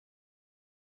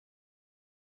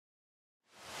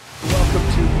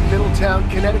Newtown,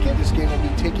 Connecticut. This game will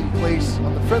be taking place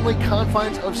on the friendly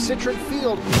confines of Citric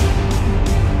Field.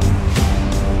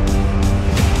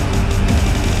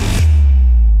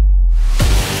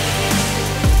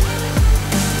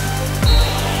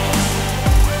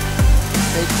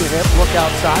 Takes the hip, look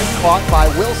outside, caught by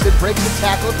Wilson, breaks the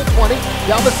tackle at the 20,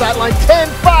 down the sideline,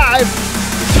 10-5,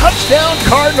 touchdown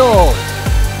Cardinals!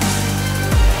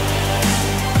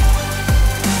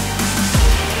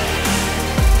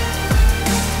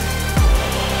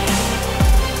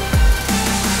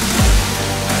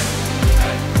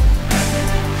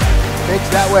 Makes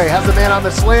that way, has a man on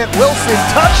the slant, Wilson,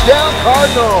 touchdown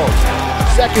Cardinals!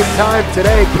 Second time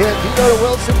today, Candido to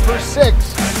Wilson for 6.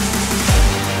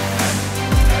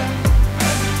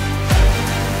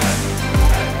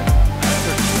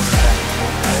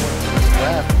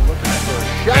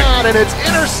 Shot, and it's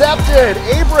intercepted.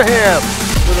 Abraham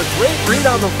with a great read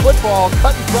on the football,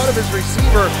 cut in front of his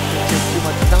receiver. Didn't take too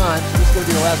much time, so this is going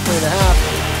to be the last play of the half.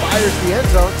 Fires the end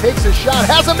zone, takes a shot,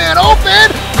 has a man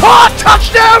open, caught,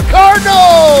 touchdown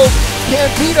Cardinals!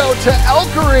 Candido to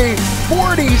Elkery,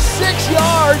 46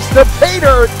 yards, the pay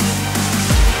dirt.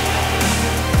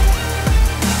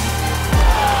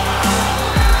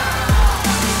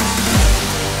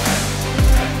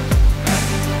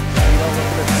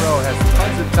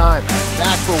 Time.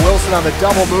 Back for Wilson on the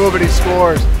double move, and he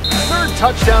scores. Third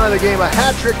touchdown of the game, a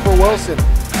hat trick for Wilson.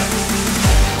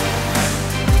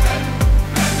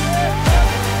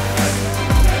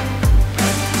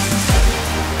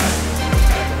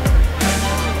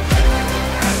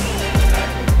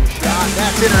 Shot,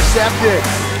 that's intercepted.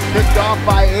 Picked off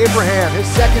by Abraham, his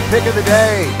second pick of the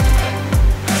day.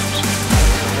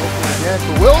 Open again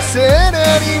for Wilson,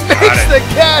 and he makes the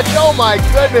catch. Oh my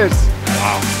goodness.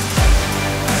 Wow.